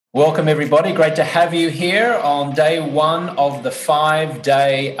Welcome, everybody. Great to have you here on day one of the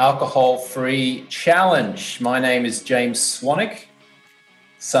 5-day alcohol-free challenge. My name is James Swanwick.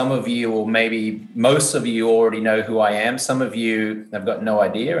 Some of you, or maybe most of you, already know who I am. Some of you have got no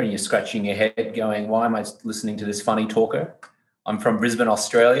idea and you're scratching your head going, why am I listening to this funny talker? I'm from Brisbane,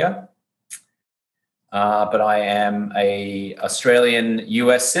 Australia, but I am an Australian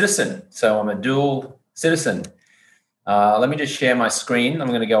US citizen. So I'm a dual citizen. Let me just share my screen. I'm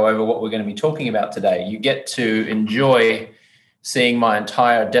going to go over what we're going to be talking about today. You get to enjoy seeing my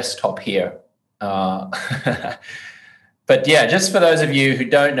entire desktop here. But yeah, just for those of you who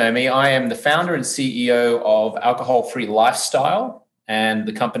don't know me, I am the founder and CEO of Alcohol Free Lifestyle and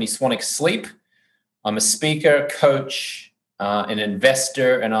the company Swanwick Sleep. I'm a speaker, coach, an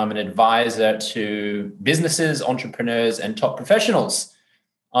investor, and I'm an advisor to businesses, entrepreneurs, and top professionals.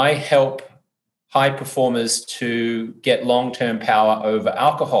 I help high performers to get long-term power over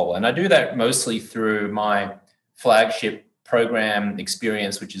alcohol. And I do that mostly through my flagship program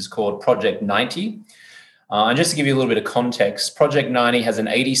experience, which is called Project 90. And just to give you a little bit of context, Project 90 has an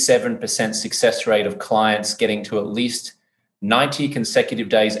 87% success rate of clients getting to at least 90 consecutive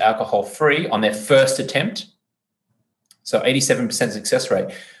days alcohol-free on their first attempt. So 87% success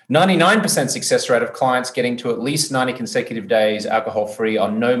rate. 99% success rate of clients getting to at least 90 consecutive days alcohol-free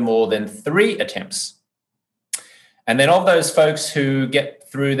on no more than 3 attempts. And then of those folks who get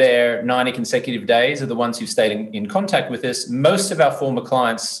through their 90 consecutive days are the ones who've stayed in contact with us. Most of our former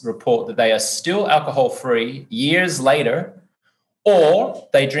clients report that they are still alcohol-free years later, or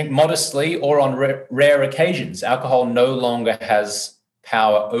they drink modestly or on rare occasions. Alcohol no longer has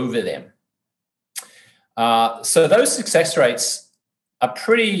power over them. So those success rates are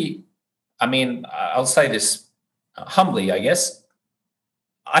pretty, I'll say this humbly, I guess.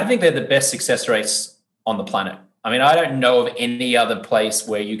 I think they're the best success rates on the planet. I don't know of any other place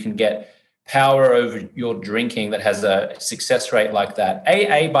where you can get power over your drinking that has a success rate like that.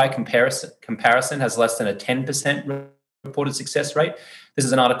 AA, by comparison, has less than a 10% reported success rate. This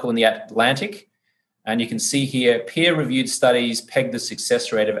is an article in The Atlantic. And you can see here, peer-reviewed studies peg the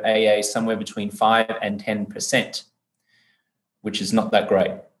success rate of AA somewhere between 5 and 10%, which is not that great.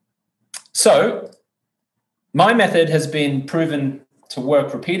 So my method has been proven to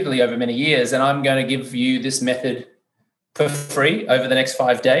work repeatedly over many years, and I'm going to give you this method for free over the next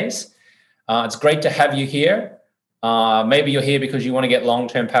 5 days. It's great to have you here. Maybe you're here because you want to get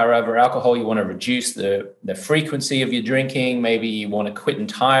long-term power over alcohol. You want to reduce the frequency of your drinking. Maybe you want to quit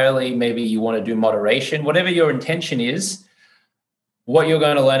entirely. Maybe you want to do moderation. Whatever your intention is, what you're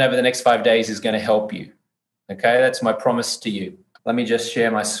going to learn over the next 5 days is going to help you. Okay, that's my promise to you. Let me just share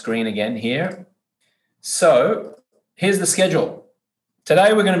my screen again here. So here's the schedule.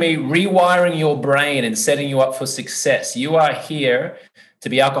 Today, we're going to be rewiring your brain and setting you up for success. You are here to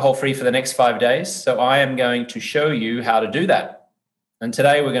be alcohol-free for the next 5 days. So I am going to show you how to do that. And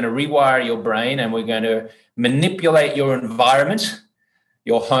today, we're going to rewire your brain and we're going to manipulate your environment,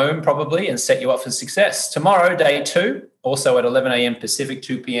 your home probably, and set you up for success. Tomorrow, day 2, also at 11 a.m. Pacific,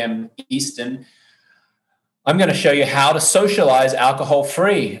 2 p.m. Eastern, I'm going to show you how to socialize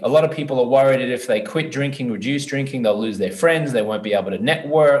alcohol-free. A lot of people are worried that if they quit drinking, reduce drinking, they'll lose their friends, they won't be able to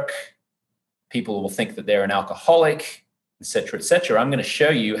network, people will think that they're an alcoholic, et cetera, et cetera. I'm going to show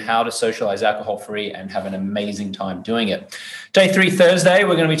you how to socialize alcohol-free and have an amazing time doing it. Day 3, Thursday,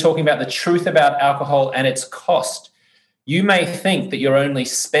 we're going to be talking about the truth about alcohol and its cost. You may think that you're only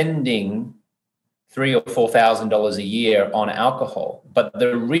spending $3,000 or $4,000 a year on alcohol, but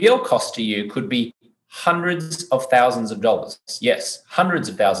the real cost to you could be hundreds of thousands of dollars. Yes, hundreds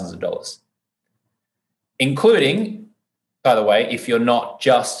of thousands of dollars. Including, by the way, if you're not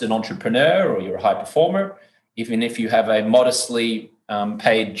just an entrepreneur or you're a high performer, even if you have a modestly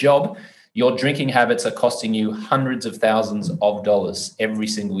paid job, your drinking habits are costing you hundreds of thousands of dollars every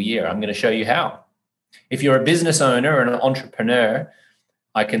single year. I'm going to show you how. If you're a business owner and an entrepreneur,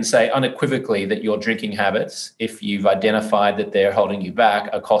 I can say unequivocally that your drinking habits, if you've identified that they're holding you back,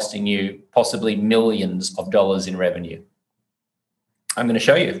 are costing you possibly millions of dollars in revenue. I'm going to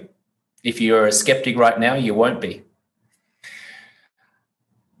show you. If you're a skeptic right now, you won't be.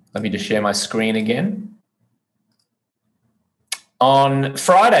 Let me just share my screen again. On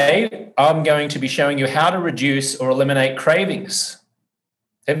Friday, I'm going to be showing you how to reduce or eliminate cravings.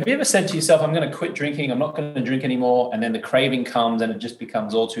 Have you ever said to yourself, I'm going to quit drinking, I'm not going to drink anymore, and then the craving comes and it just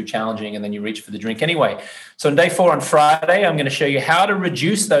becomes all too challenging and then you reach for the drink anyway? So on day 4 on Friday, I'm going to show you how to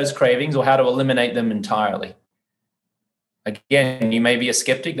reduce those cravings or how to eliminate them entirely. Again, you may be a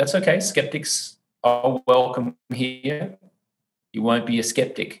skeptic. That's okay. Skeptics are welcome here. You won't be a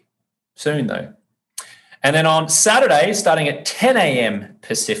skeptic soon, though. And then on Saturday, starting at 10 a.m.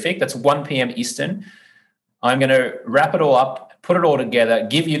 Pacific, that's 1 p.m. Eastern, I'm going to wrap it all up, put it all together,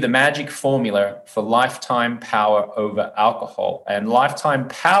 give you the magic formula for lifetime power over alcohol. And lifetime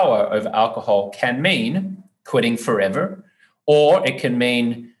power over alcohol can mean quitting forever, or it can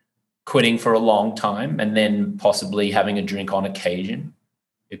mean quitting for a long time and then possibly having a drink on occasion.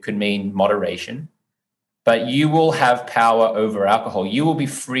 It could mean moderation. But you will have power over alcohol. You will be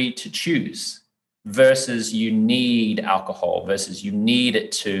free to choose versus you need alcohol, versus you need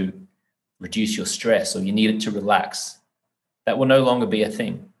it to reduce your stress or you need it to relax. That will no longer be a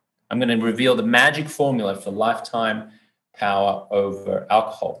thing. I'm going to reveal the magic formula for lifetime power over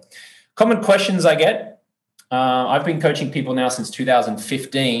alcohol. Common questions I get. I've been coaching people now since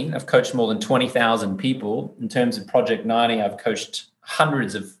 2015. I've coached more than 20,000 people. In terms of Project 90, I've coached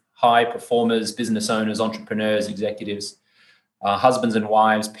hundreds of high performers, business owners, entrepreneurs, executives, husbands and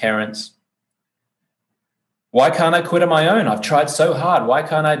wives, parents. Why can't I quit on my own? I've tried so hard. Why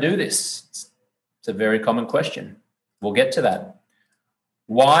can't I do this? It's a very common question. We'll get to that.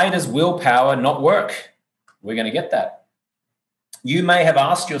 Why does willpower not work? We're going to get that. You may have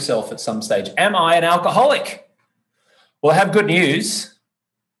asked yourself at some stage, am I an alcoholic? Well, I have good news.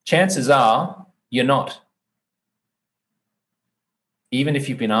 Chances are you're not. Even if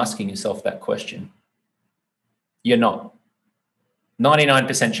you've been asking yourself that question, you're not.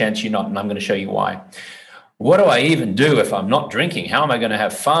 99% chance you're not, and I'm going to show you why. What do I even do if I'm not drinking? How am I going to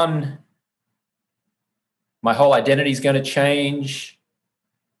have fun? My whole identity is going to change.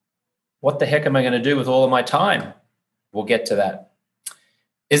 What the heck am I going to do with all of my time? We'll get to that.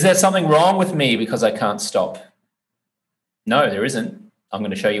 Is there something wrong with me because I can't stop? No, there isn't. I'm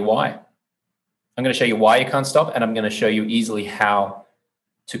going to show you why. I'm going to show you why you can't stop, and I'm going to show you easily how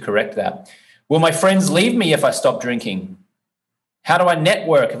to correct that. Will my friends leave me if I stop drinking? How do I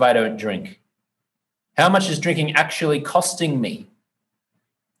network if I don't drink? How much is drinking actually costing me?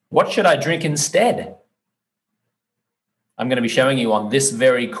 What should I drink instead? I'm going to be showing you on this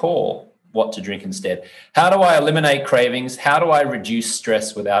very call what to drink instead. How do I eliminate cravings? How do I reduce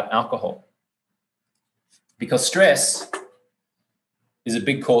stress without alcohol? Because stress is a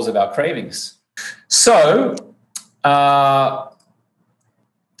big cause of our cravings. So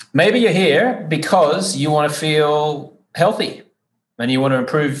maybe you're here because you want to feel healthy and you want to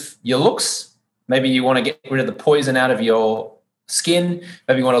improve your looks. Maybe you want to get rid of the poison out of your skin.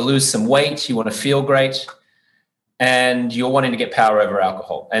 Maybe you want to lose some weight. You want to feel great. And you're wanting to get power over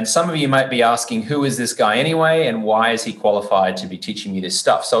alcohol. And some of you might be asking, who is this guy anyway? And why is he qualified to be teaching me this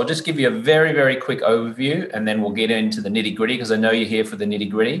stuff? So I'll just give you a very, very quick overview, and then we'll get into the nitty gritty because I know you're here for the nitty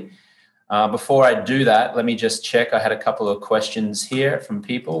gritty. Before I do that, let me just check. I had a couple of questions here from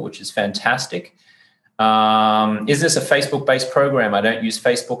people, which is fantastic. Is this a Facebook-based program? I don't use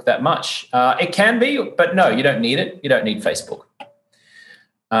Facebook that much. It can be, but no, you don't need it. You don't need Facebook.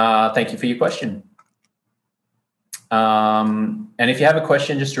 Thank you for your question. And if you have a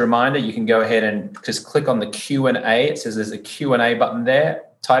question, just a reminder, you can go ahead and just click on the Q&A. It says there's a Q&A button there.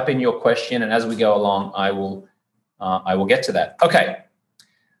 Type in your question, and as we go along, I will get to that. Okay,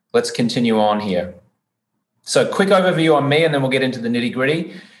 let's continue on here. So quick overview on me, and then we'll get into the nitty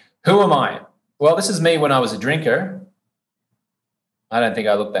gritty. Who am I? Well, this is me when I was a drinker. I don't think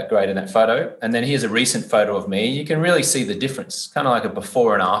I look that great in that photo. And then here's a recent photo of me. You can really see the difference, kind of like a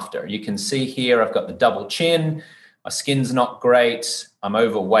before and after. You can see here I've got the double chin. My skin's not great. I'm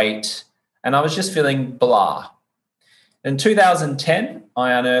overweight. And I was just feeling blah. In 2010,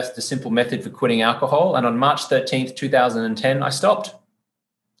 I unearthed a simple method for quitting alcohol. And on March 13th, 2010, I stopped.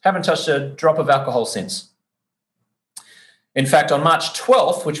 Haven't touched a drop of alcohol since. In fact, on March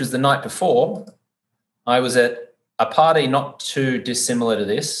 12th, which was the night before, I was at a party not too dissimilar to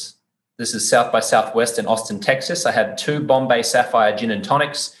this. This is South by Southwest in Austin, Texas. I had 2 Bombay Sapphire gin and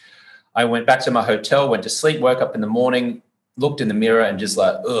tonics. I went back to my hotel, went to sleep, woke up in the morning, looked in the mirror and just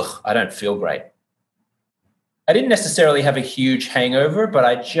like, ugh, I don't feel great. I didn't necessarily have a huge hangover, but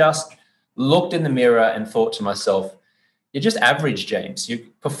I just looked in the mirror and thought to myself, you're just average, James. You're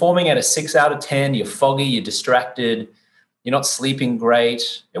performing at a 6 out of 10. You're foggy, you're distracted. You're not sleeping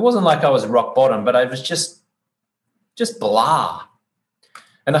great. It wasn't like I was rock bottom, but I was just blah.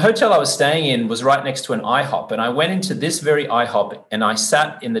 And the hotel I was staying in was right next to an IHOP. And I went into this very IHOP and I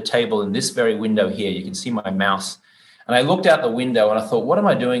sat in the table in this very window here. You can see my mouse. And I looked out the window and I thought, what am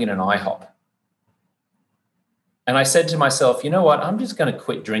I doing in an IHOP? And I said to myself, you know what? I'm just going to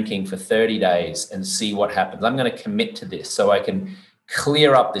quit drinking for 30 days and see what happens. I'm going to commit to this so I can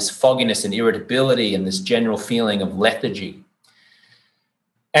clear up this fogginess and irritability and this general feeling of lethargy.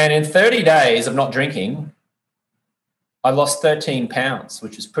 And in 30 days of not drinking, I lost 13 pounds,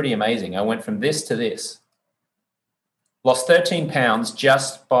 which is pretty amazing. I went from this to this. Lost 13 pounds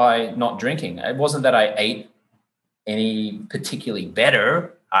just by not drinking. It wasn't that I ate any particularly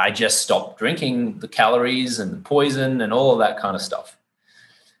better. I just stopped drinking the calories and the poison and all of that kind of stuff.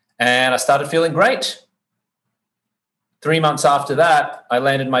 And I started feeling great. 3 months after that, I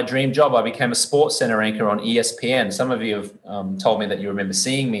landed my dream job. I became a sports center anchor on ESPN. Some of you have told me that you remember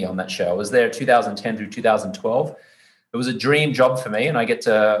seeing me on that show. I was there 2010 through 2012. It was a dream job for me, and I got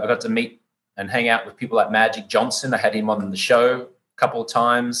to meet and hang out with people like Magic Johnson. I had him on the show a couple of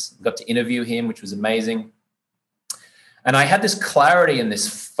times. Got to interview him, which was amazing. And I had this clarity and this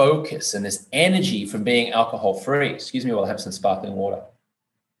focus and this energy from being alcohol-free. Excuse me while I have some sparkling water.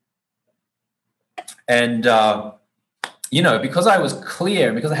 And, because I was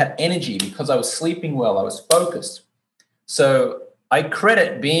clear, because I had energy, because I was sleeping well, I was focused. So I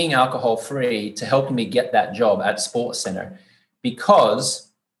credit being alcohol-free to helping me get that job at Sports Center, because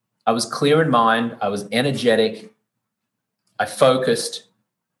I was clear in mind, I was energetic, I focused.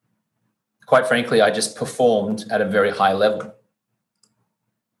 Quite frankly, I just performed at a very high level.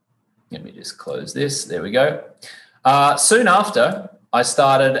 Let me just close this. There we go. Soon after, I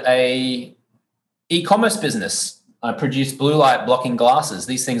started a e-commerce business. I produced blue light blocking glasses.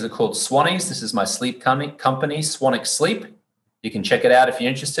 These things are called Swannies. This is my sleep company, Swanic Sleep. You can check it out if you're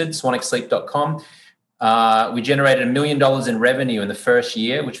interested, swanicsleep.com. We generated $1 million in revenue in the first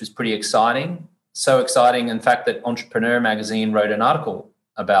year, which was pretty exciting. So exciting, in fact, that Entrepreneur magazine wrote an article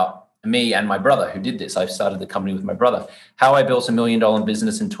about me and my brother who did this. I started the company with my brother. How I built $1 million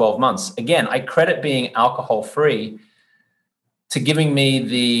business in 12 months. Again, I credit being alcohol-free to giving me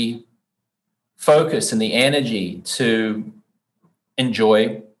the focus and the energy to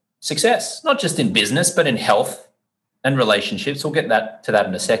enjoy success, not just in business, but in health and relationships. We'll get to that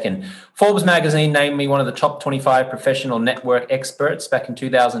in a second. Forbes magazine named me one of the top 25 professional network experts back in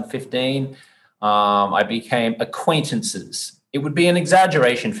 2015. I became acquaintances. It would be an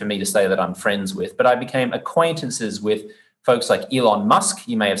exaggeration for me to say that I'm friends with, but I became acquaintances with folks like Elon Musk.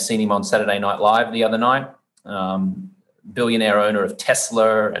 You may have seen him on Saturday Night Live the other night, billionaire owner of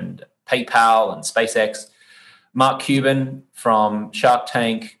Tesla and PayPal and SpaceX. Mark Cuban from Shark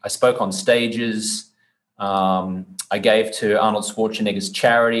Tank. I spoke on stages. I gave to Arnold Schwarzenegger's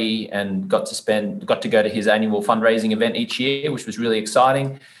charity and got to go to his annual fundraising event each year, which was really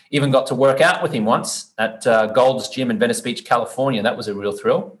exciting. Even got to work out with him once at Gold's Gym in Venice Beach, California. That was a real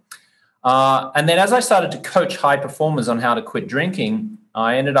thrill. And then as I started to coach high performers on how to quit drinking,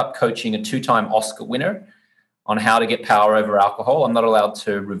 I ended up coaching a 2-time Oscar winner on how to get power over alcohol. I'm not allowed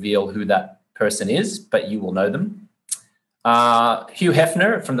to reveal who that person is, but you will know them. Hugh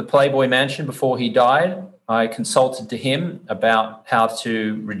Hefner from the Playboy Mansion before he died. I consulted to him about how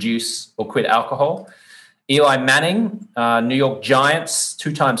to reduce or quit alcohol. Eli Manning, New York Giants,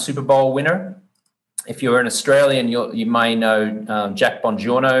 2-time Super Bowl winner. If you're an Australian, you may know Jack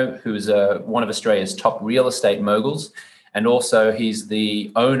Bongiorno, who's one of Australia's top real estate moguls. And also he's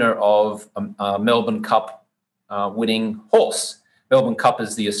the owner of a Melbourne Cup winning horse. Melbourne Cup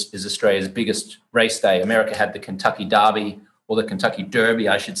is Australia's biggest race day. America had the Kentucky Derby, or the Kentucky Derby,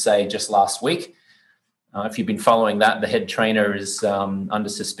 I should say, just last week. If you've been following that, the head trainer is under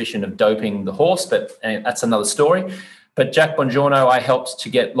suspicion of doping the horse, but that's another story. But Jack Bongiorno, I helped to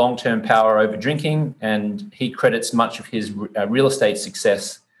get long-term power over drinking, and he credits much of his real estate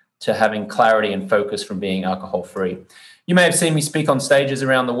success to having clarity and focus from being alcohol-free. You may have seen me speak on stages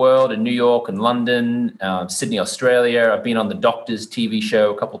around the world in New York and London, Sydney, Australia. I've been on the Doctors TV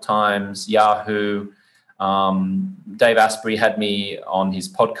show a couple times, Yahoo. Dave Asprey had me on his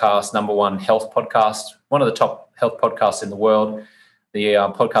podcast, #1 health podcast, one of the top health podcasts in the world. The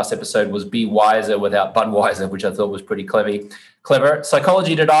podcast episode was Be Wiser Without Budweiser, which I thought was pretty clever.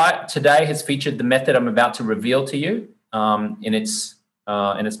 Psychology Today has featured the method I'm about to reveal to you in its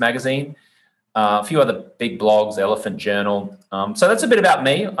magazine. A few other big blogs, Elephant Journal. So that's a bit about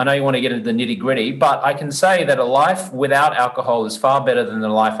me. I know you want to get into the nitty-gritty, but I can say that a life without alcohol is far better than the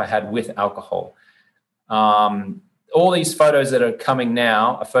life I had with alcohol. All these photos that are coming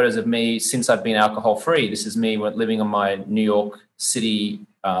now are photos of me since I've been alcohol-free. This is me living on my New York City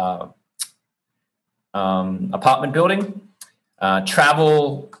apartment building.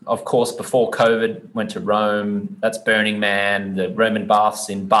 Travel, of course, before COVID, went to Rome. That's Burning Man, the Roman baths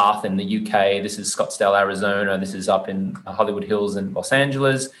in Bath in the UK. This is Scottsdale, Arizona. This is up in Hollywood Hills in Los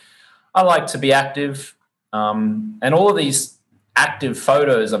Angeles. I like to be active. And all of these active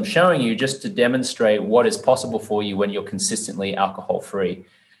photos I'm showing you just to demonstrate what is possible for you when you're consistently alcohol-free.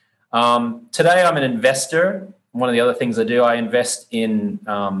 Today, I'm an investor. One of the other things I do, I invest in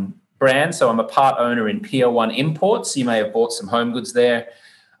brands. So I'm a part owner in Pier 1 Imports. You may have bought some home goods there.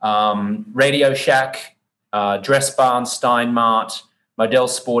 Radio Shack, Dress Barn, Steinmart, Model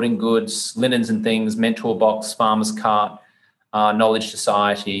Sporting Goods, Linens and Things, Mentor Box, Farmer's Cart, Knowledge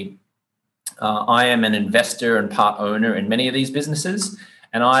Society. I am an investor and part owner in many of these businesses,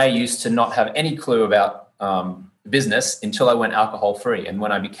 and I used to not have any clue about business until I went alcohol-free. And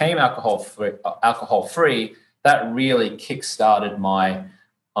when I became alcohol-free, that really kick-started my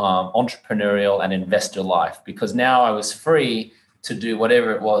entrepreneurial and investor life, because now I was free to do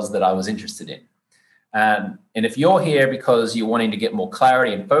whatever it was that I was interested in. And if you're here because you're wanting to get more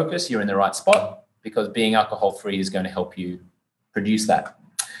clarity and focus, you're in the right spot, because being alcohol-free is going to help you produce that.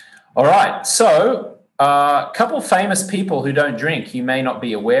 All right, so a couple famous people who don't drink you may not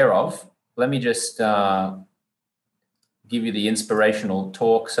be aware of. Let me just give you the inspirational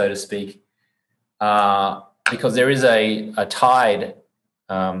talk, so to speak, because there is a tide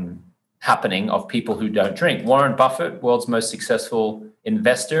happening of people who don't drink. Warren Buffett, world's most successful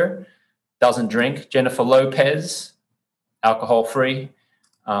investor, doesn't drink. Jennifer Lopez, alcohol-free.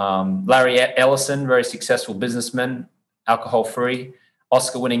 Larry Ellison, very successful businessman, alcohol-free.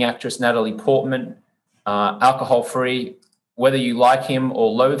 Oscar-winning actress Natalie Portman, alcohol-free. Whether you like him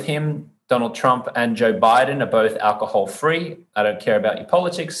or loathe him, Donald Trump and Joe Biden are both alcohol-free. I don't care about your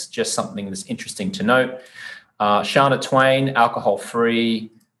politics, just something that's interesting to note. Shania Twain,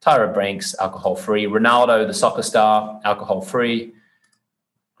 alcohol-free. Tyra Banks, alcohol-free. Ronaldo, the soccer star, alcohol-free.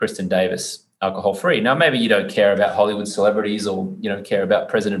 Kristen Davis, alcohol-free. Now, maybe you don't care about Hollywood celebrities, or you don't care about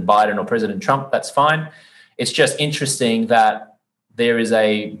President Biden or President Trump. That's fine. It's just interesting that there is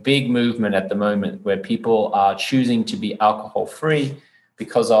a big movement at the moment where people are choosing to be alcohol-free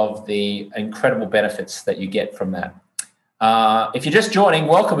because of the incredible benefits that you get from that. If you're just joining,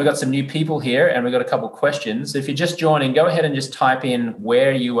 welcome. We've got some new people here, and we've got a couple of questions. If you're just joining, go ahead and just type in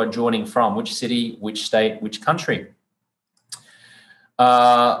where you are joining from, which city, which state, which country.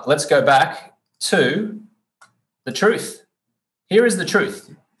 Let's go back to the truth. Here is the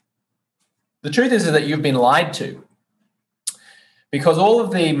truth. The truth is that you've been lied to, because all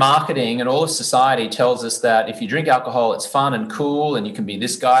of the marketing and all of society tells us that if you drink alcohol, it's fun and cool, and you can be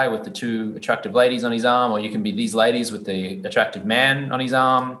this guy with the two attractive ladies on his arm, or you can be these ladies with the attractive man on his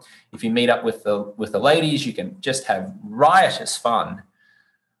arm. If you meet up with the ladies, you can just have riotous fun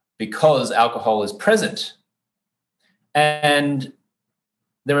because alcohol is present. And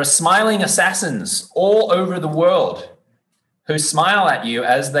there are smiling assassins all over the world who smile at you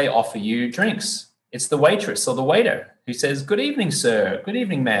as they offer you drinks. It's the waitress or the waiter who says, "Good evening, sir. Good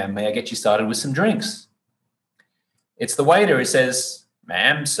evening, ma'am. May I get you started with some drinks?" It's the waiter who says,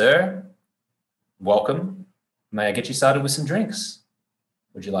 "Ma'am, sir, welcome. May I get you started with some drinks?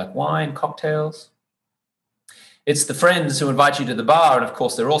 Would you like wine, cocktails?" It's the friends who invite you to the bar, and of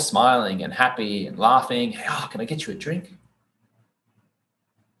course, they're all smiling and happy and laughing. "Hey, can I get you a drink?"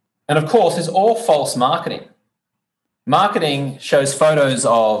 And of course, it's all false marketing. Marketing shows photos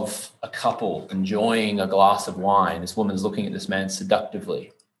of a couple enjoying a glass of wine. This woman's looking at this man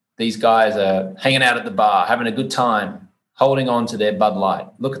seductively. These guys are hanging out at the bar, having a good time, holding on to their Bud Light.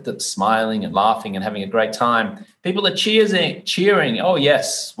 Look at them smiling and laughing and having a great time. People are cheering. Oh,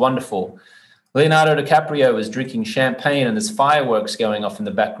 yes, wonderful. Leonardo DiCaprio is drinking champagne, and there's fireworks going off in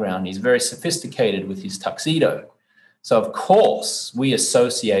the background. He's very sophisticated with his tuxedo. So, of course, we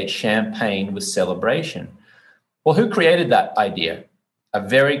associate champagne with celebration. Well, who created that idea? A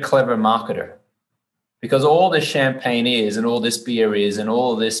very clever marketer. Because all this champagne is, and all this beer is, and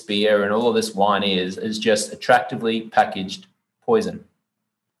all this beer and all of this wine is just attractively packaged poison.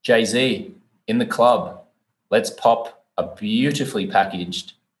 Jay-Z, in the club, let's pop a beautifully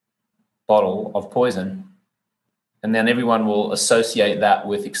packaged bottle of poison. And then everyone will associate that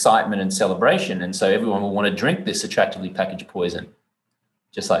with excitement and celebration. And so everyone will want to drink this attractively packaged poison,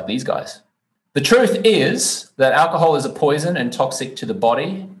 just like these guys. The truth is that alcohol is a poison and toxic to the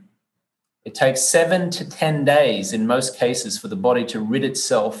body. It takes 7 to 10 days in most cases for the body to rid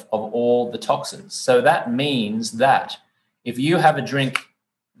itself of all the toxins. So that means that if you have a drink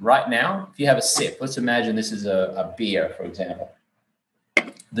right now, if you have a sip, let's imagine this is a beer, for example.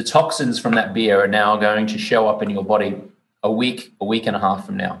 The toxins from that beer are now going to show up in your body a week and a half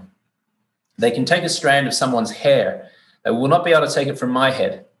from now. They can take a strand of someone's hair. They will not be able to take it from my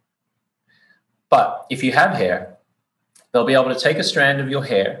head. But if you have hair, they'll be able to take a strand of your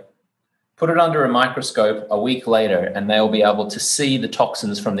hair, put it under a microscope a week later, and they'll be able to see the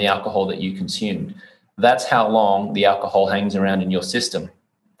toxins from the alcohol that you consumed. That's how long the alcohol hangs around in your system.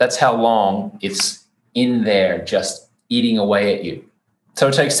 That's how long it's in there just eating away at you. So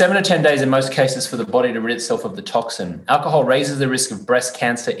it takes 7 to 10 days in most cases for the body to rid itself of the toxin. Alcohol raises the risk of breast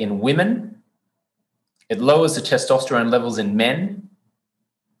cancer in women. It lowers the testosterone levels in men.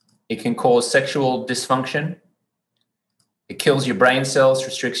 It can cause sexual dysfunction. It kills your brain cells,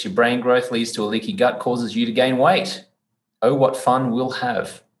 restricts your brain growth, leads to a leaky gut, causes you to gain weight. Oh, what fun we'll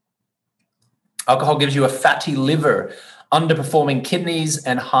have. Alcohol gives you a fatty liver, underperforming kidneys,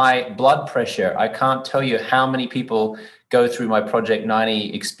 and high blood pressure. I can't tell you how many people go through my Project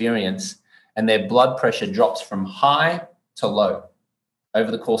 90 experience and their blood pressure drops from high to low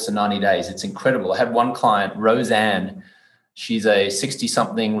over the course of 90 days. It's incredible. I had one client, Roseanne. She's a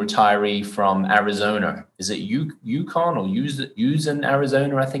 60-something retiree from Arizona. Is it Yukon or Usen,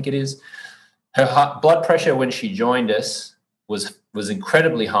 Arizona, I think it is. Her blood pressure when she joined us was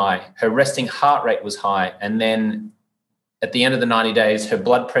incredibly high. Her resting heart rate was high. And then at the end of the 90 days, her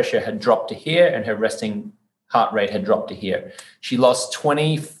blood pressure had dropped to here and her resting heart rate had dropped to here. She lost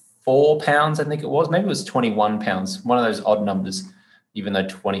 24 pounds, I think it was. Maybe it was 21 pounds, one of those odd numbers, even though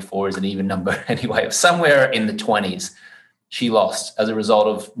 24 is an even number anyway. Somewhere in the 20s, she lost as a result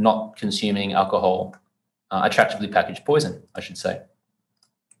of not consuming alcohol, attractively packaged poison, I should say.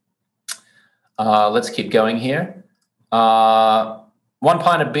 Let's keep going here. 1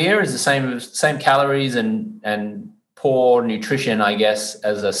 pint of beer is the same calories and poor nutrition, I guess,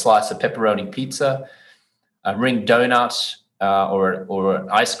 as a slice of pepperoni pizza. A ring donut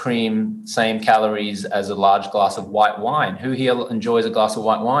or ice cream, same calories as a large glass of white wine. Who here enjoys a glass of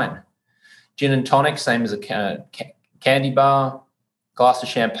white wine? Gin and tonic, same as a candy bar. Glass of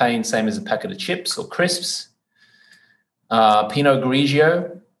champagne, same as a packet of chips or crisps. Pinot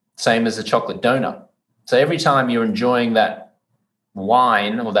Grigio, same as a chocolate donut. So every time you're enjoying that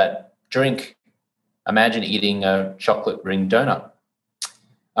wine or that drink, imagine eating a chocolate ring donut.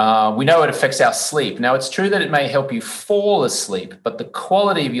 We know it affects our sleep. Now, it's true that it may help you fall asleep, but the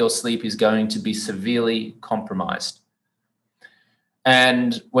quality of your sleep is going to be severely compromised.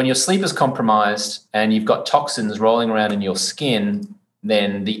 And when your sleep is compromised and you've got toxins rolling around in your skin,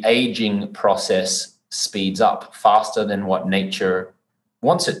 then the aging process speeds up faster than what nature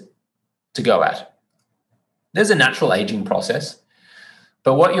wants it to go at. There's a natural aging process,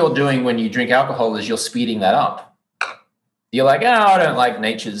 but what you're doing when you drink alcohol is you're speeding that up. You're like, oh, I don't like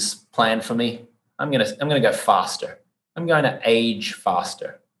nature's plan for me. I'm gonna go faster. I'm going to age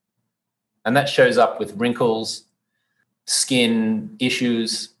faster. And that shows up with wrinkles, skin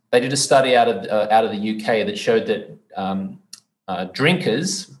issues. They did a study out of the UK that showed that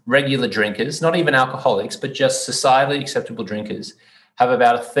drinkers, regular drinkers, not even alcoholics, but just societally acceptable drinkers, have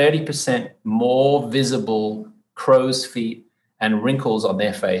about a 30% more visible crow's feet and wrinkles on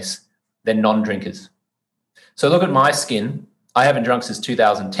their face than non-drinkers. So look at my skin. I haven't drunk since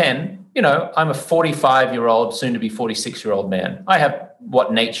 2010. You know, I'm a 45-year-old, soon to be 46-year-old man. I have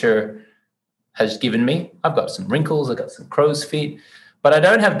what nature has given me. I've got some wrinkles, I've got some crow's feet, but I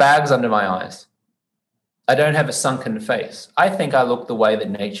don't have bags under my eyes. I don't have a sunken face. I think I look the way that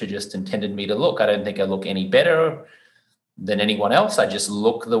nature just intended me to look. I don't think I look any better than anyone else. I just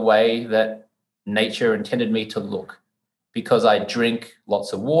look the way that nature intended me to look because I drink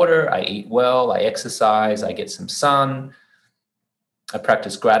lots of water, I eat well, I exercise, I get some sun, I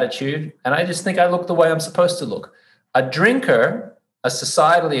practice gratitude, and I just think I look the way I'm supposed to look. A drinker, a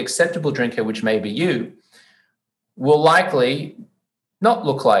societally acceptable drinker, which may be you, will likely not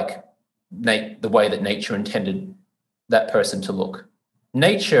look like the way that nature intended that person to look.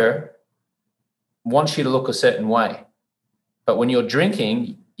 Nature wants you to look a certain way. But when you're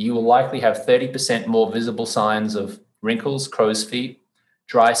drinking, you will likely have 30% more visible signs of wrinkles, crow's feet,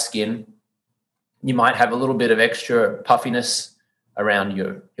 dry skin. You might have a little bit of extra puffiness around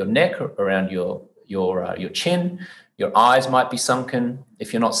your neck, around your chin. Your eyes might be sunken.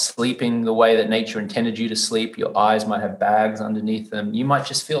 If you're not sleeping the way that nature intended you to sleep, your eyes might have bags underneath them. You might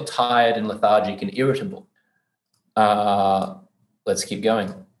just feel tired and lethargic and irritable. Let's keep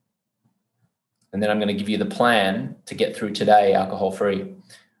going. And then I'm going to give you the plan to get through today alcohol-free.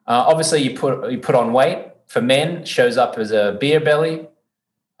 Obviously, you put on weight. For men, it shows up as a beer belly.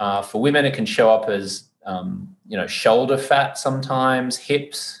 For women, it can show up as shoulder fat sometimes,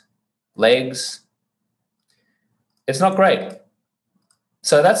 hips, legs. It's not great.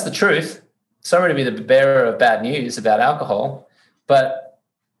 So that's the truth. Sorry to be the bearer of bad news about alcohol, but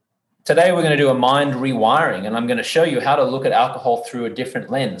today we're going to do a mind rewiring, and I'm going to show you how to look at alcohol through a different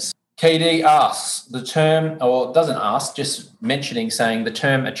lens. KD asks the term, or doesn't ask, just saying the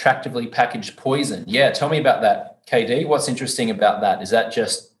term attractively packaged poison. Yeah, tell me about that, KD. What's interesting about that? Is that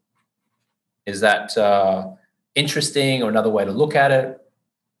interesting or another way to look at it?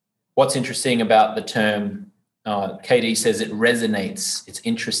 What's interesting about the term? KD says it resonates. It's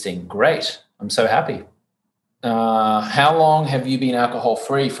interesting. Great. I'm so happy. How long have you been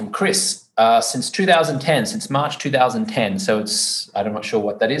alcohol-free? From Chris. since 2010, since March 2010. So I'm not sure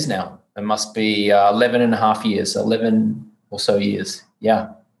what that is now. It must be 11 and a half years, 11 or so years.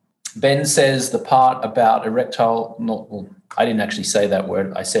 Yeah. Ben says the part about erectile, I didn't actually say that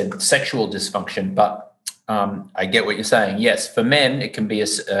word. I said sexual dysfunction, but I get what you're saying. Yes, for men, it can be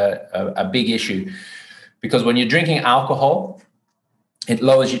a big issue because when you're drinking alcohol, it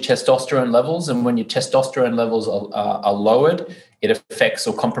lowers your testosterone levels. And when your testosterone levels are lowered, it affects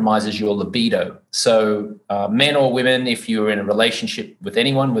or compromises your libido. So men or women, if you're in a relationship with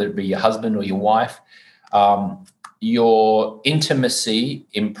anyone, whether it be your husband or your wife, your intimacy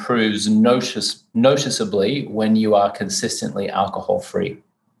improves noticeably when you are consistently alcohol-free.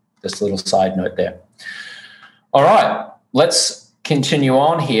 Just a little side note there. All right, let's continue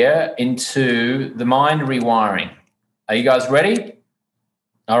on here into the mind rewiring. Are you guys ready?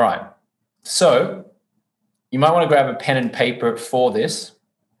 All right. So you might want to grab a pen and paper for this.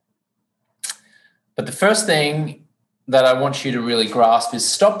 But the first thing that I want you to really grasp is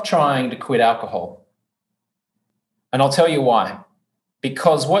stop trying to quit alcohol. And I'll tell you why.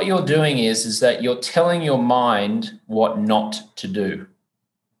 Because what you're doing is that you're telling your mind what not to do.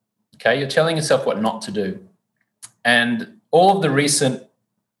 Okay, you're telling yourself what not to do. And all of the recent,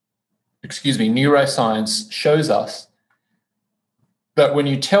 neuroscience shows us that when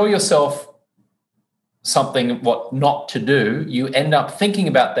you tell yourself something what not to do, you end up thinking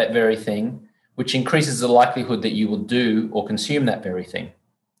about that very thing, which increases the likelihood that you will do or consume that very thing.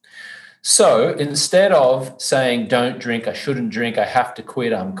 So instead of saying, don't drink, I shouldn't drink, I have to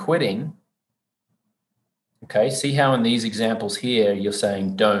quit, I'm quitting. Okay, see how in these examples here, you're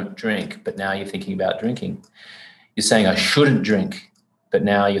saying don't drink, but now you're thinking about drinking. You're saying I shouldn't drink, but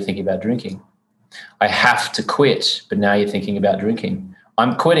now you're thinking about drinking. I have to quit, but now you're thinking about drinking.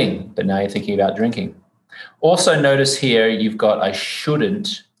 I'm quitting, but now you're thinking about drinking. Also notice here you've got I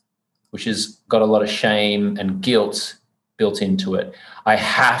shouldn't, which has got a lot of shame and guilt built into it. I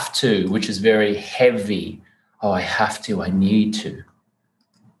have to, which is very heavy. Oh, I have to, I need to.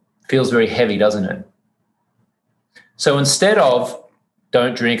 Feels very heavy, doesn't it? So instead of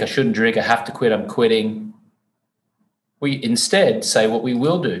don't drink, I shouldn't drink, I have to quit, I'm quitting, we instead say what we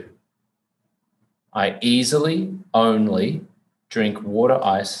will do. I easily only drink water,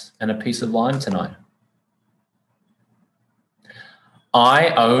 ice, and a piece of lime tonight. I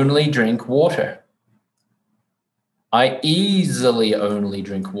only drink water. I easily only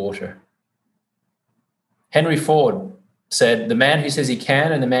drink water. Henry Ford said, the man who says he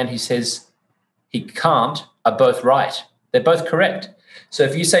can and the man who says he can't are both right. They're both correct. So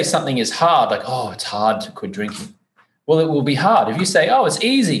if you say something is hard, like, oh, it's hard to quit drinking. Well, it will be hard. If you say, oh, it's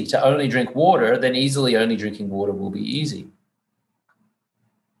easy to only drink water, then easily only drinking water will be easy.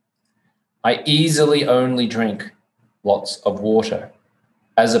 I easily only drink lots of water,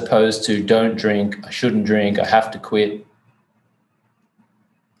 as opposed to don't drink, I shouldn't drink, I have to quit.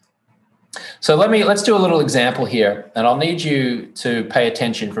 So let's do a little example here, and I'll need you to pay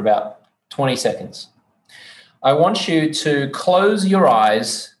attention for about 20 seconds. I want you to close your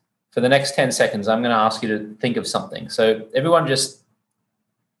eyes for the next 10 seconds. I'm going to ask you to think of something. So everyone just,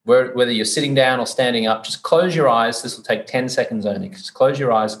 whether you're sitting down or standing up, just close your eyes. This will take 10 seconds only. Just close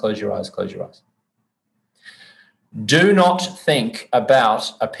your eyes, close your eyes, close your eyes. Do not think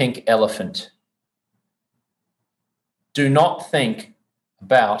about a pink elephant. Do not think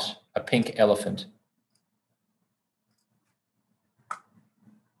about a pink elephant.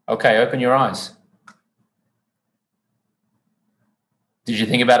 Okay, open your eyes. Did you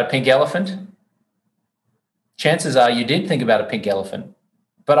think about a pink elephant? Chances are you did think about a pink elephant,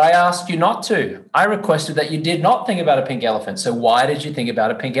 but I asked you not to. I requested that you did not think about a pink elephant. So why did you think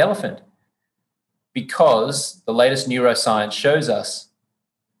about a pink elephant? Because the latest neuroscience shows us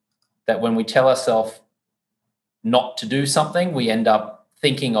that when we tell ourselves not to do something, we end up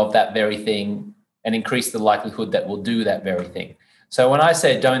thinking of that very thing and increase the likelihood that we'll do that very thing. So when I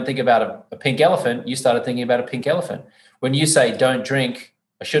said don't think about a pink elephant, you started thinking about a pink elephant. When you say don't drink,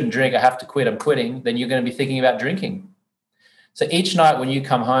 I shouldn't drink, I have to quit, I'm quitting, then you're going to be thinking about drinking. So each night when you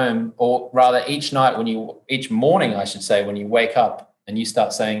come home, or rather each morning, I should say, when you wake up and you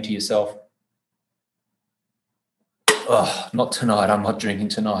start saying to yourself, oh, not tonight, I'm not drinking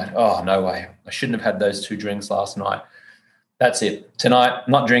tonight. Oh, no way. I shouldn't have had those 2 drinks last night. That's it. Tonight,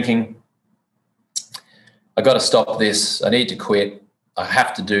 not drinking. I got to stop this. I need to quit. I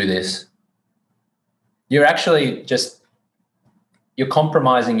have to do this. You're actually you're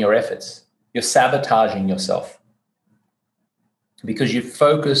compromising your efforts. You're sabotaging yourself because you're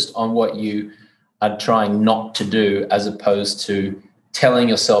focused on what you are trying not to do as opposed to telling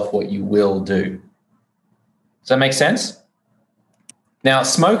yourself what you will do. Does that make sense? Now,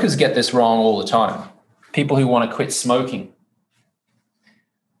 smokers get this wrong all the time. People who want to quit smoking.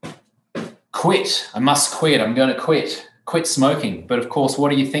 Quit. I must quit. I'm going to quit. Quit smoking. But of course,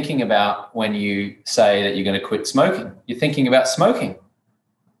 what are you thinking about when you say that you're going to quit smoking? You're thinking about smoking.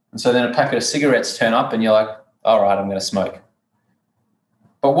 And so then a packet of cigarettes turn up and you're like, all right, I'm going to smoke.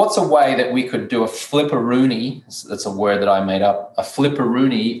 But what's a way that we could do a flipperoonie, that's a word that I made up, a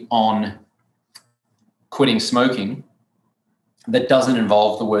flipperoonie on quitting smoking that doesn't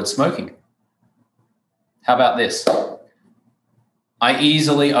involve the word smoking? How about this? I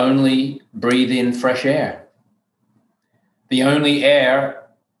easily only breathe in fresh air. The only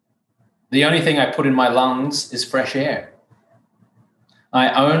thing I put in my lungs is fresh air. I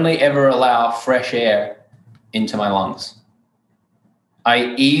only ever allow fresh air into my lungs.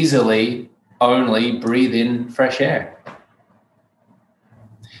 I easily only breathe in fresh air.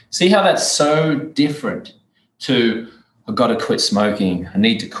 See how that's so different to, I've got to quit smoking. I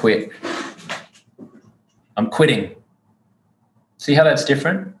need to quit. I'm quitting. See how that's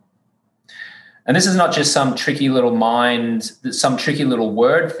different? And this is not just some tricky little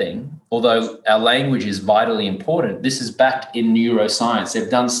word thing, although our language is vitally important. This is backed in neuroscience. They've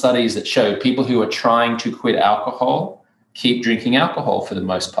done studies that show people who are trying to quit alcohol keep drinking alcohol for the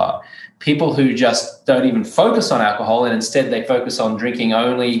most part. People who just don't even focus on alcohol and instead they focus on drinking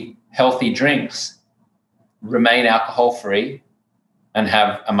only healthy drinks remain alcohol-free and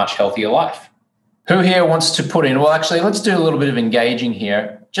have a much healthier life. Who here wants to put in, well, actually, let's do a little bit of engaging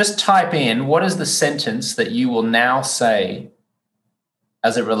here. Just type in, what is the sentence that you will now say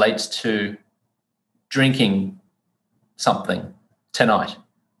as it relates to drinking something tonight?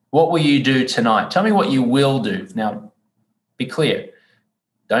 What will you do tonight? Tell me what you will do. Now, be clear.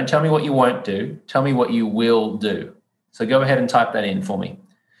 Don't tell me what you won't do. Tell me what you will do. So go ahead and type that in for me.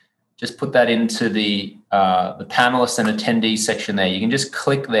 Just put that into the panelists and attendees section there. You can just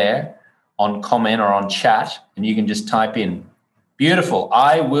click there on comment or on chat, and you can just type in. Beautiful.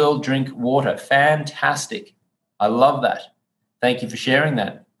 I will drink water. Fantastic. I love that. Thank you for sharing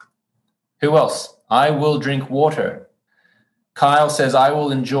that. Who else? I will drink water. Kyle says, I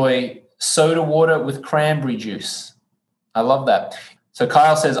will enjoy soda water with cranberry juice. I love that. So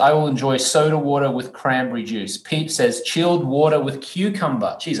Kyle says, I will enjoy soda water with cranberry juice. Pete says, chilled water with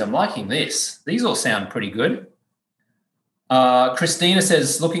cucumber. Geez, I'm liking this. These all sound pretty good. Christina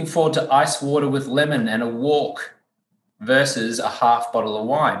says, looking forward to ice water with lemon and a walk versus a half bottle of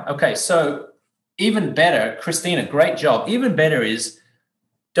wine. Okay, so even better, Christina, great job. Even better is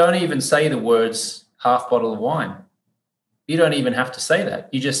don't even say the words half bottle of wine. You don't even have to say that.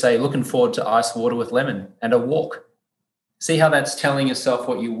 You just say, looking forward to ice water with lemon and a walk. See how that's telling yourself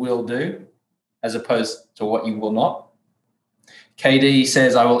what you will do as opposed to what you will not? KD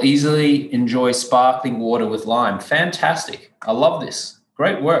says, I will easily enjoy sparkling water with lime. Fantastic. I love this.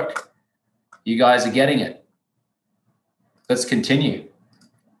 Great work. You guys are getting it. Let's continue.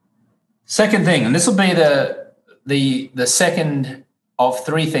 Second thing, and this will be the second of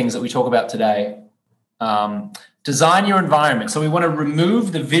three things that we talk about today. Design your environment. So we want to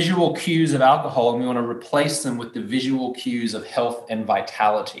remove the visual cues of alcohol and we want to replace them with the visual cues of health and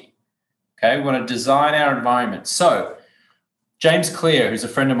vitality. Okay, we want to design our environment. So James Clear, who's a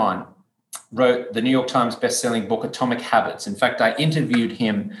friend of mine, wrote the New York Times best-selling book, Atomic Habits. In fact, I interviewed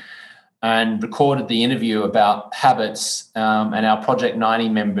him and recorded the interview about habits, and our Project 90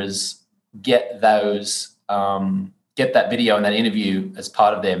 members get that video and that interview as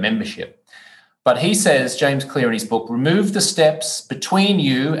part of their membership. But he says, James Clear in his book, remove the steps between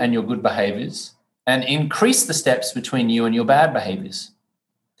you and your good behaviors and increase the steps between you and your bad behaviors.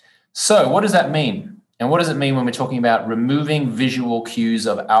 So what does that mean? And what does it mean when we're talking about removing visual cues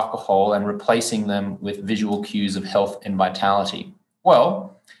of alcohol and replacing them with visual cues of health and vitality?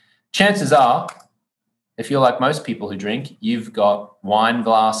 Well, chances are, if you're like most people who drink, you've got wine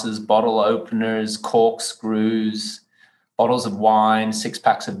glasses, bottle openers, corkscrews, bottles of wine, 6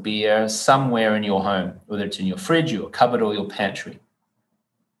 packs of beer somewhere in your home, whether it's in your fridge, your cupboard, or your pantry.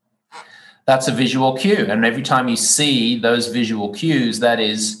 That's a visual cue. And every time you see those visual cues, that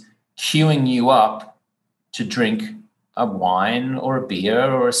is cueing you up to drink a wine or a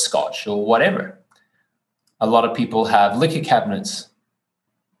beer or a scotch or whatever. A lot of people have liquor cabinets.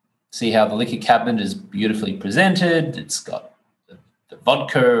 See how the liquor cabinet is beautifully presented. It's got the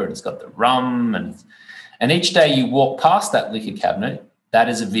vodka, and it's got the rum, and each day you walk past that liquor cabinet, that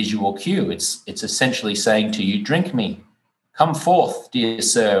is a visual cue. It's essentially saying to you, drink me. Come forth, dear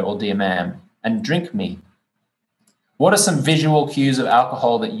sir or dear ma'am, and drink me. What are some visual cues of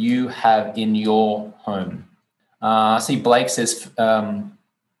alcohol that you have in your home? I see Blake says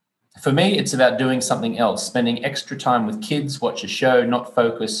For me, it's about doing something else, spending extra time with kids, watch a show, not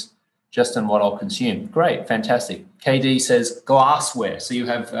focus just on what I'll consume. Great, fantastic. KD says glassware. So you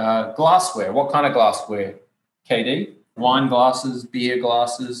have glassware. What kind of glassware, KD? Wine glasses, beer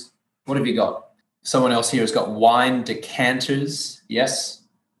glasses. What have you got? Someone else here has got wine decanters. Yes.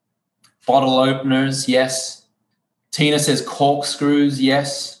 Bottle openers. Yes. Tina says corkscrews.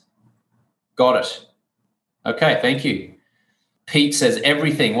 Yes. Got it. Okay, thank you. Pete says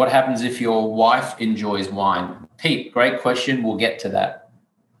everything. What happens if your wife enjoys wine? Pete, great question. We'll get to that.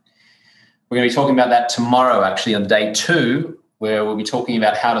 We're going to be talking about that tomorrow, actually, on day 2, where we'll be talking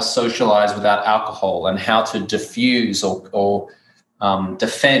about how to socialize without alcohol and how to diffuse or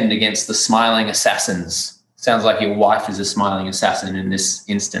defend against the smiling assassins. Sounds like your wife is a smiling assassin in this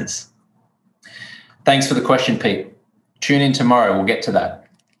instance. Thanks for the question, Pete. Tune in tomorrow. We'll get to that.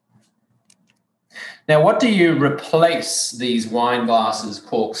 Now, what do you replace these wine glasses,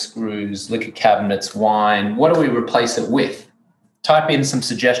 corkscrews, liquor cabinets, wine? What do we replace it with? Type in some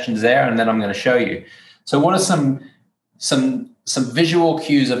suggestions there, and then I'm going to show you. So what are some visual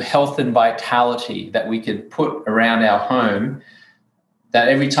cues of health and vitality that we could put around our home that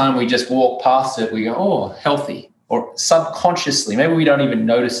every time we just walk past it, we go, oh, healthy, or subconsciously, maybe we don't even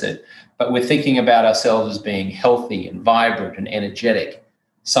notice it, but we're thinking about ourselves as being healthy and vibrant and energetic,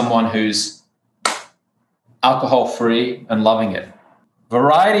 someone who's alcohol-free and loving it.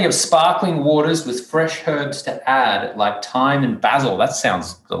 Variety of sparkling waters with fresh herbs to add, like thyme and basil. That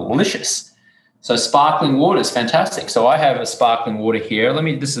sounds delicious. So sparkling water is fantastic. So I have a sparkling water here.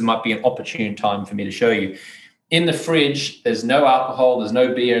 This might be an opportune time for me to show you. In the fridge, there's no alcohol, there's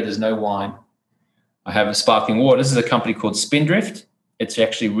no beer, there's no wine. I have a sparkling water. This is a company called Spindrift. It's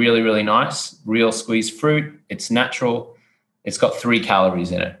actually really, really nice. Real squeezed fruit. It's natural. It's got 3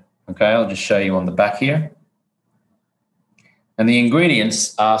 calories in it. Okay, I'll just show you on the back here. And the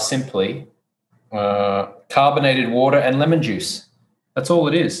ingredients are simply carbonated water and lemon juice. That's all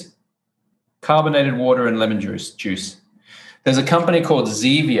it is. Carbonated water and lemon juice. There's a company called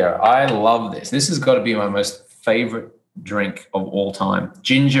Zevia. I love this. This has got to be my most favorite drink of all time.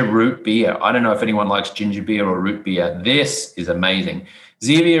 Ginger root beer. I don't know if anyone likes ginger beer or root beer. This is amazing.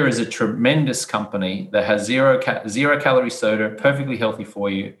 Zevia is a tremendous company that has zero calorie soda, perfectly healthy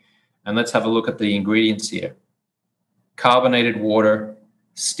for you. And let's have a look at the ingredients here. Carbonated water,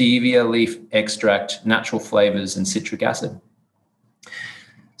 stevia leaf extract, natural flavors, and citric acid.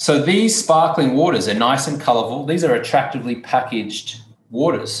 So these sparkling waters are nice and colorful. These are attractively packaged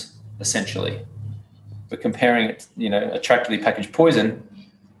waters, essentially. We're comparing it, attractively packaged poison.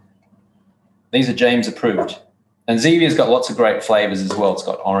 These are James approved. And Zevia's got lots of great flavors as well. It's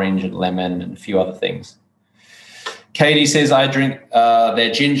got orange and lemon and a few other things. Katie says, I drink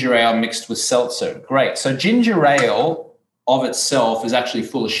their ginger ale mixed with seltzer. Great. So ginger ale of itself is actually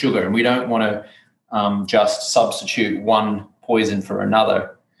full of sugar, and we don't want to just substitute one poison for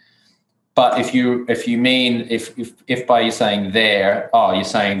another. But if by you saying you're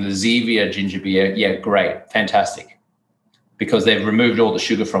saying the Zevia ginger beer, yeah, great, fantastic, because they've removed all the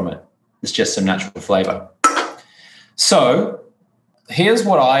sugar from it. It's just some natural flavor. So here's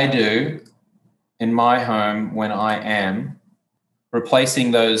what I do in my home when I am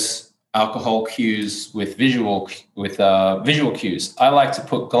replacing those alcohol cues with visual cues. I like to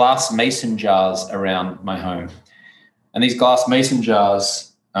put glass mason jars around my home. And these glass mason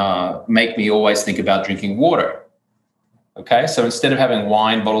jars make me always think about drinking water. Okay, so instead of having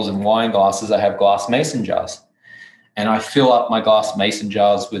wine bottles and wine glasses, I have glass mason jars. And I fill up my glass mason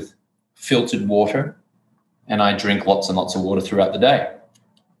jars with filtered water, and I drink lots and lots of water throughout the day.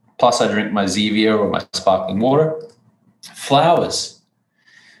 Plus, I drink my Zevia or my sparkling water. Flowers.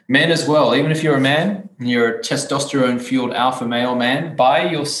 Men as well, even if you're a man, you're a testosterone-fueled alpha male man, buy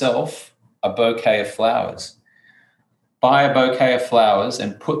yourself a bouquet of flowers. Buy a bouquet of flowers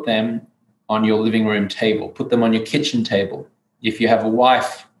and put them on your living room table. Put them on your kitchen table. If you have a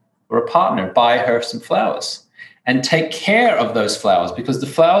wife or a partner, buy her some flowers. And take care of those flowers, because the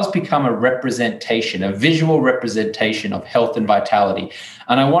flowers become a representation, a visual representation of health and vitality.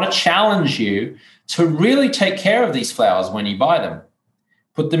 And I want to challenge you to really take care of these flowers when you buy them.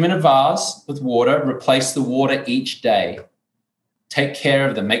 Put them in a vase with water, replace the water each day. Take care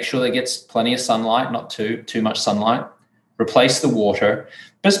of them. Make sure they get plenty of sunlight, not too much sunlight. Replace the water.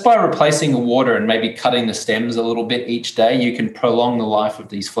 Just by replacing the water and maybe cutting the stems a little bit each day, you can prolong the life of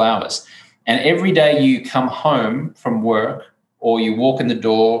these flowers. And every day you come home from work or you walk in the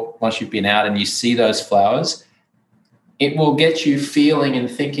door once you've been out and you see those flowers, it will get you feeling and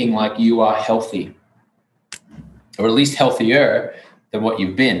thinking like you are healthy, or at least healthier than what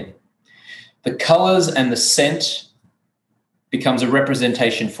you've been. The colors and the scent becomes a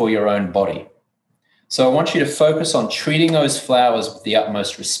representation for your own body. So I want you to focus on treating those flowers with the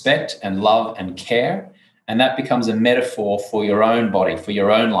utmost respect and love and care. And that becomes a metaphor for your own body, for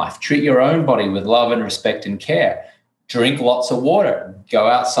your own life. Treat your own body with love and respect and care. Drink lots of water. Go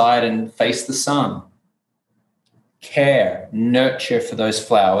outside and face the sun. Care, nurture for those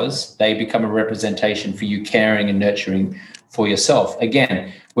flowers. They become a representation for you caring and nurturing for yourself.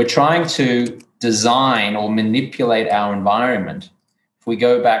 Again, we're trying to design or manipulate our environment. If we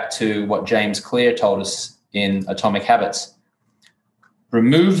go back to what James Clear told us in Atomic Habits,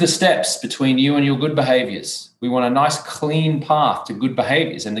 remove the steps between you and your good behaviors. We want a nice, clean path to good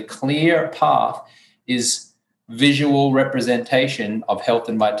behaviors. And the clear path is visual representation of health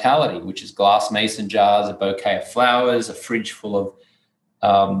and vitality, which is glass mason jars, a bouquet of flowers, a fridge full of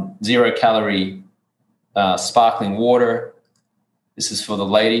 0-calorie sparkling water. This is for the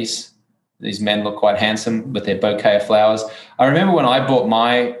ladies. These men look quite handsome with their bouquet of flowers. I remember when I bought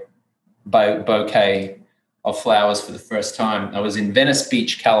my bouquet of flowers for the first time, I was in Venice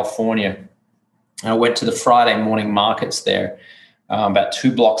Beach, California. I went to the Friday morning markets there, about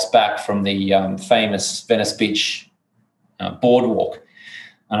 2 blocks back from the famous Venice Beach boardwalk.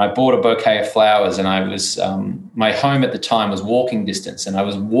 And I bought a bouquet of flowers, and I was, my home at the time was walking distance, and I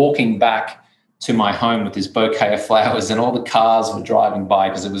was walking back to my home with this bouquet of flowers, and all the cars were driving by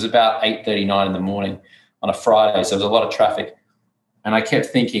because it was about 8:39 in the morning on a Friday. So there was a lot of traffic. And I kept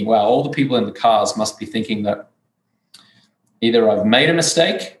thinking, wow, all the people in the cars must be thinking that either I've made a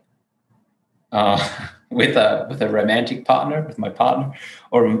mistake with a romantic partner, with my partner,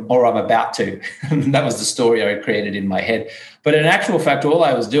 or I'm about to. And that was the story I created in my head. But in actual fact, all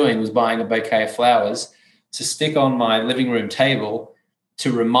I was doing was buying a bouquet of flowers to stick on my living room table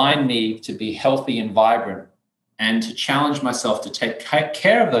to remind me to be healthy and vibrant, and to challenge myself to take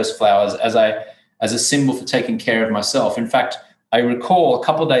care of those flowers as a symbol for taking care of myself. In fact, I recall a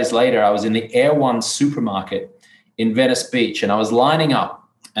couple of days later, I was in the Air One supermarket in Venice Beach, and I was lining up,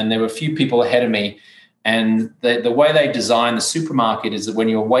 and there were a few people ahead of me. And the way they design the supermarket is that when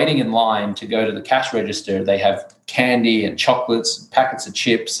you're waiting in line to go to the cash register, they have candy and chocolates and packets of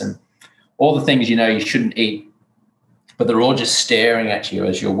chips and all the things you shouldn't eat, but they're all just staring at you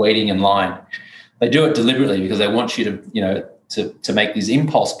as you're waiting in line. They do it deliberately because they want you to make these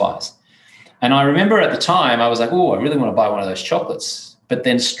impulse buys. And I remember at the time, I was like, oh, I really want to buy one of those chocolates. But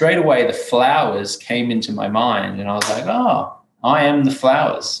then straight away, the flowers came into my mind, and I was like, oh, I am the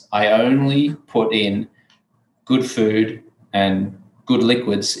flowers. I only put in good food and good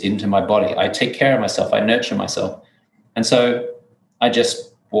liquids into my body. I take care of myself. I nurture myself. And so I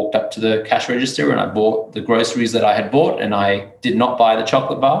just walked up to the cash register and I bought the groceries that I had bought, and I did not buy the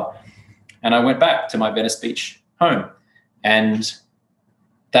chocolate bar. And I went back to my Venice Beach home. And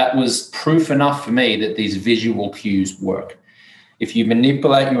that was proof enough for me that these visual cues work. If you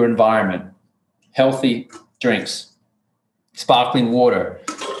manipulate your environment, healthy drinks, sparkling water,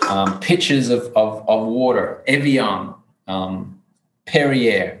 pitchers of water, Evian,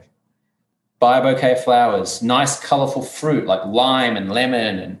 Perrier, buy a bouquet of flowers, nice colorful fruit like lime and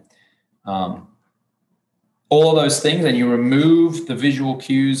lemon and all of those things, and you remove the visual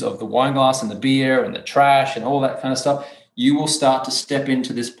cues of the wine glass and the beer and the trash and all that kind of stuff, you will start to step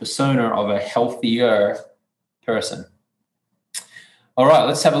into this persona of a healthier person. All right,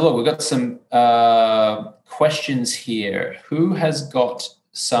 let's have a look. We've got some questions here. Who has got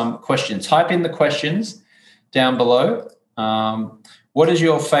some questions? Type in the questions down below. What is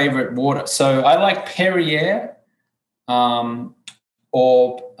your favorite water? So I like Perrier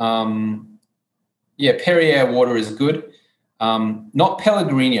Perrier water is good. Not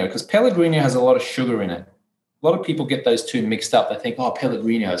Pellegrino, because Pellegrino has a lot of sugar in it. A lot of people get those two mixed up. They think, oh,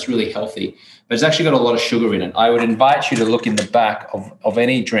 Pellegrino, it's really healthy. But it's actually got a lot of sugar in it. I would invite you to look in the back of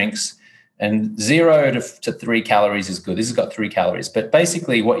any drinks, and 0 to 3 calories is good. This has got 3 calories. But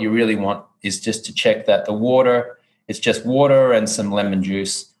basically what you really want is just to check that the water, it's just water and some lemon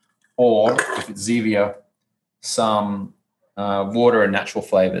juice, or if it's Zevia, some water and natural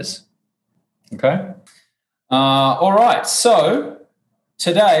flavors. Okay? All right. So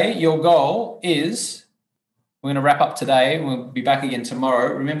today your goal is, we're going to wrap up today. We'll be back again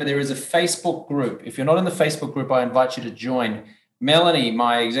tomorrow. Remember, there is a Facebook group. If you're not in the Facebook group, I invite you to join. Melanie,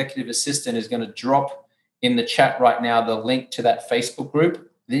 my executive assistant, is going to drop in the chat right now the link to that Facebook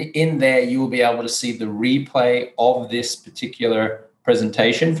group. In there, you will be able to see the replay of this particular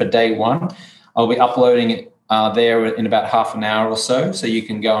presentation for day 1. I'll be uploading it there in about half an hour or so you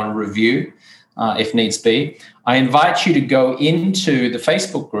can go and review if needs be. I invite you to go into the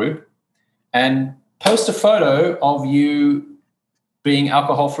Facebook group and post a photo of you being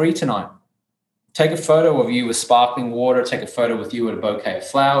alcohol-free tonight. take a photo of you with sparkling water, take a photo with you with a bouquet of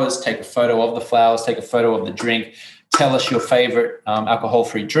flowers, take a photo of the flowers, take a photo of the drink, tell us your favorite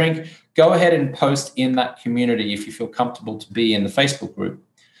alcohol-free drink. Go ahead and post in that community if you feel comfortable to be in the Facebook group.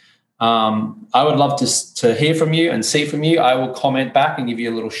 I would love to hear from you and see from you. I will comment back and give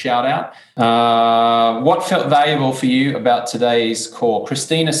you a little shout out. What felt valuable for you about today's call?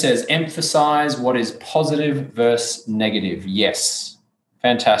 Christina says, emphasize what is positive versus negative. Yes.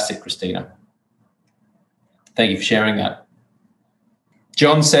 Fantastic, Christina. Thank you for sharing that.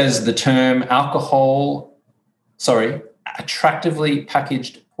 John says the term attractively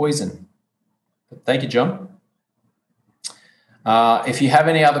packaged poison. Thank you, John. If you have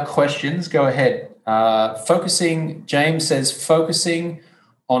any other questions, go ahead. James says, focusing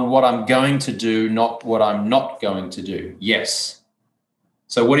on what I'm going to do, not what I'm not going to do. Yes.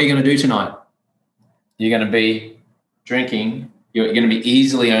 So what are you going to do tonight? You're going to be drinking. You're going to be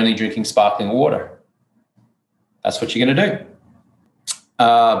easily only drinking sparkling water. That's what you're going to do.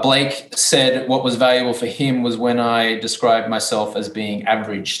 Blake said what was valuable for him was when I described myself as being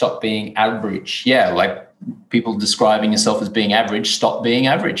average. Stop being average. Yeah, like people describing yourself as being average. Stop being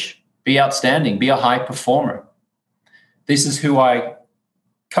average. Be outstanding. Be a high performer. This is who I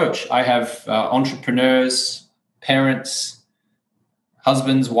coach. I have entrepreneurs, parents,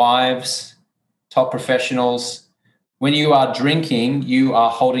 husbands, wives, top professionals. When you are drinking, you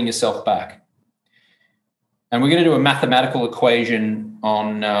are holding yourself back. And we're going to do a mathematical equation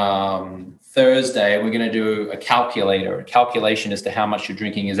on Thursday. We're going to do a calculation as to how much your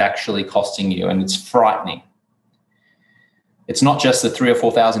drinking is actually costing you, and it's frightening. It's not just the $3,000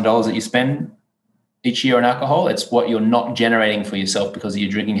 or $4,000 that you spend each year on alcohol. It's what you're not generating for yourself because of your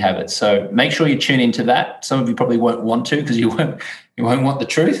drinking habits. So make sure you tune into that. Some of you probably won't want to because you won't want the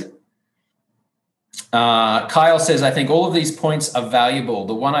truth. Kyle says, I think all of these points are valuable.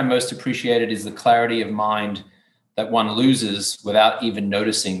 The one I most appreciated is the clarity of mind that one loses without even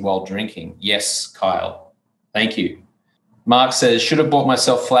noticing while drinking. Yes, Kyle. Thank you. Mark says, should have bought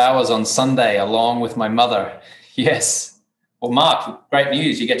myself flowers on Sunday along with my mother. Yes. Well, Mark, great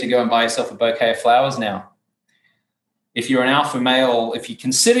news. You get to go and buy yourself a bouquet of flowers now. If you're an alpha male, if you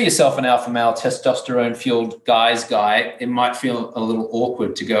consider yourself an alpha male, testosterone-fueled guy, it might feel a little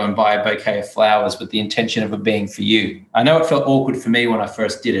awkward to go and buy a bouquet of flowers with the intention of it being for you. I know it felt awkward for me when I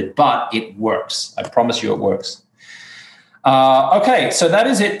first did it, but it works. I promise you it works. Okay, so that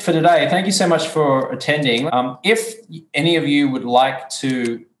is it for today. Thank you so much for attending. If any of you would like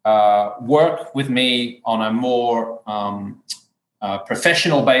to work with me on a more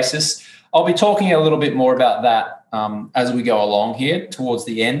professional basis, I'll be talking a little bit more about that as we go along here towards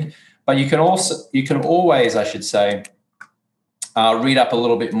the end. But you can always, I should say, read up a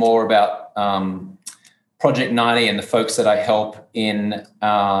little bit more about Project 90 and the folks that I help in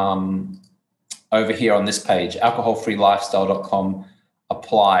over here on this page, alcoholfreelifestyle.com,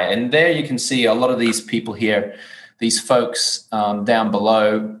 apply. And there you can see a lot of these people here, these folks down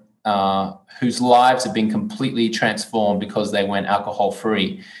below whose lives have been completely transformed because they went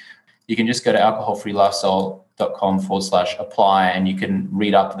alcohol-free. You can just go to alcoholfreelifestyle.com/apply and you can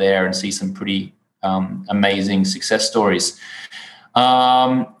read up there and see some pretty amazing success stories.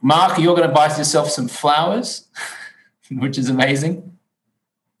 Mark, you're going to buy yourself some flowers, which is amazing.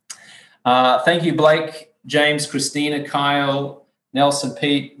 Thank you, Blake, James, Christina, Kyle, Nelson,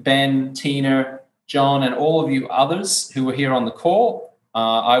 Pete, Ben, Tina, John, and all of you others who were here on the call.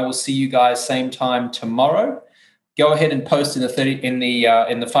 I will see you guys same time tomorrow. Go ahead and post in the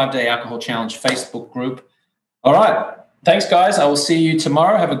 5-Day Alcohol Challenge Facebook group. All right. Thanks, guys. I will see you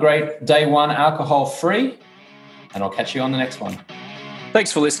tomorrow. Have a great day one alcohol free, and I'll catch you on the next one.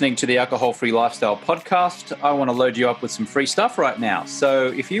 Thanks for listening to the Alcohol Free Lifestyle podcast. I want to load you up with some free stuff right now. So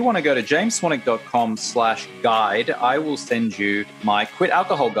if you want to go to jamesswanwick.com/guide, I will send you my Quit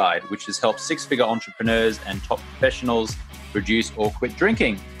Alcohol Guide, which has helped six-figure entrepreneurs and top professionals reduce or quit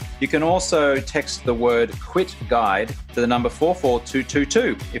drinking. You can also text the word QUIT GUIDE to the number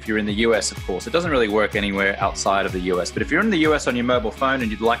 44222 if you're in the US, of course. It doesn't really work anywhere outside of the US. But if you're in the US on your mobile phone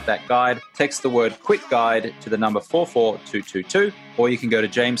and you'd like that guide, text the word QUIT GUIDE to the number 44222, or you can go to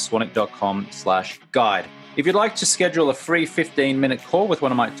jamesswanwick.com/guide. If you'd like to schedule a free 15-minute call with one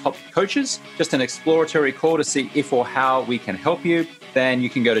of my top coaches, just an exploratory call to see if or how we can help you, then you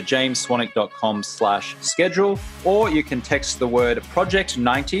can go to jamesswanwick.com/schedule, or you can text the word Project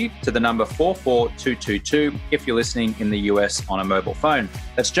 90 to the number 44222 if you're listening in the US on a mobile phone.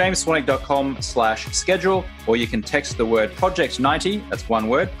 That's jamesswanwick.com/schedule, or you can text the word Project 90, that's one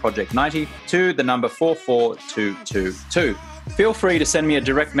word, Project 90, to the number 44222. Feel free to send me a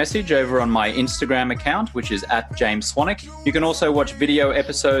direct message over on my Instagram account, which is @JamesSwanwick. You can also watch video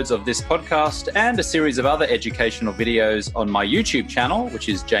episodes of this podcast and a series of other educational videos on my YouTube channel, which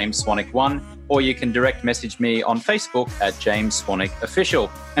is James Swanwick 1, or you can direct message me on Facebook @James Swanwick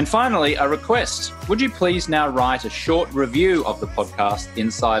Official. And finally, a request. Would you please now write a short review of the podcast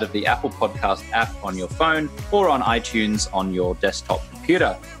inside of the Apple Podcast app on your phone or on iTunes on your desktop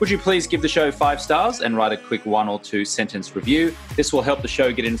computer? Would you please give the show 5 stars and write a quick 1 or 2 sentence review? This will help the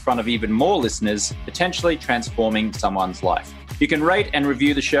show get in front of even more listeners, potentially transforming someone's life. You can rate and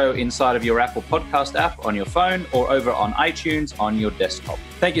review the show inside of your Apple Podcast app on your phone or over on iTunes on your desktop.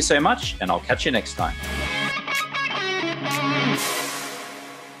 Thank you so much, and I'll catch you next time.